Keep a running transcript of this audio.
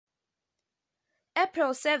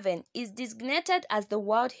April 7 is designated as the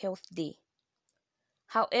World Health Day.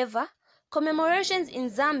 However, commemorations in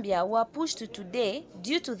Zambia were pushed to today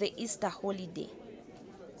due to the Easter holiday.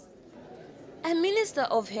 A Minister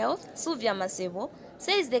of Health, SYLVIA MASEBO,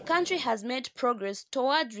 says the country has made progress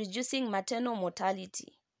toward reducing maternal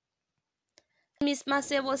mortality. Ms.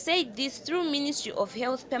 Masebo said this through Ministry of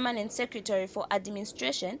Health Permanent Secretary for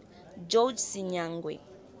Administration, George SINYANGWE.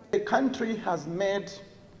 The country has made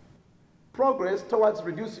progress towards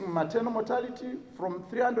reducing maternal mortality from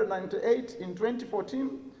 398 in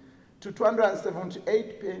 2014 to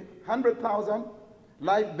 278 per 100,000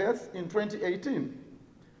 live births in 2018.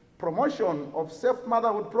 Promotion of safe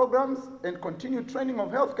motherhood programs and continued training of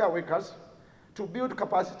healthcare workers to build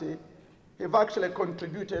capacity have actually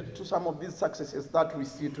contributed to some of these successes that we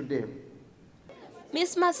see today.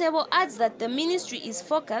 Ms. Masebo adds that the ministry is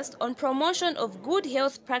focused on promotion of good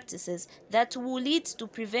health practices that will lead to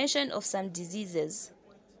prevention of some diseases.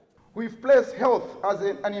 We've placed health as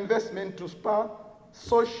an investment to spur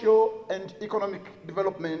social and economic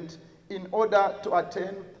development in order to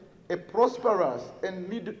attain a prosperous and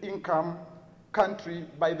middle-income country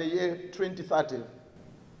by the year 2030.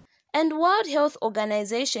 And World Health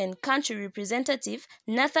Organization country representative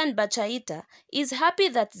Nathan Bachaita is happy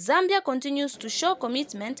that Zambia continues to show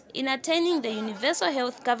commitment in attaining the universal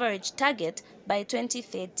health coverage target by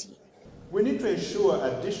 2030. We need to ensure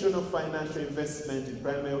additional financial investment in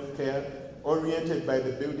primary health care oriented by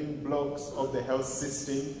the building blocks of the health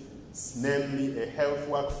system, namely a health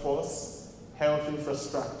workforce, health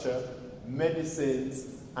infrastructure,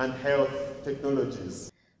 medicines, and health technologies.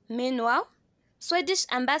 Meanwhile, Swedish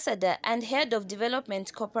Ambassador and Head of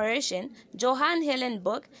Development Cooperation, Johan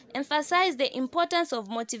Hellenborg, emphasized the importance of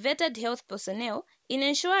motivated health personnel in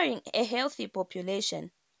ensuring a healthy population.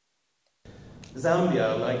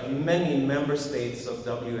 Zambia, like many member states of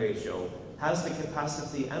WHO, has the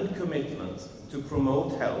capacity and commitment to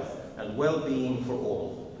promote health and well-being for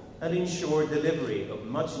all and ensure delivery of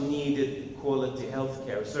much-needed quality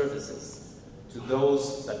healthcare services to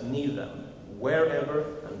those that need them,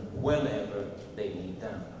 wherever and whenever they need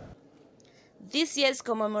them. This year's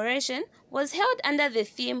commemoration was held under the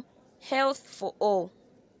theme Health for All.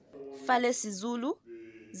 Falless Zulu,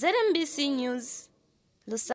 ZMBC News, Lusaka.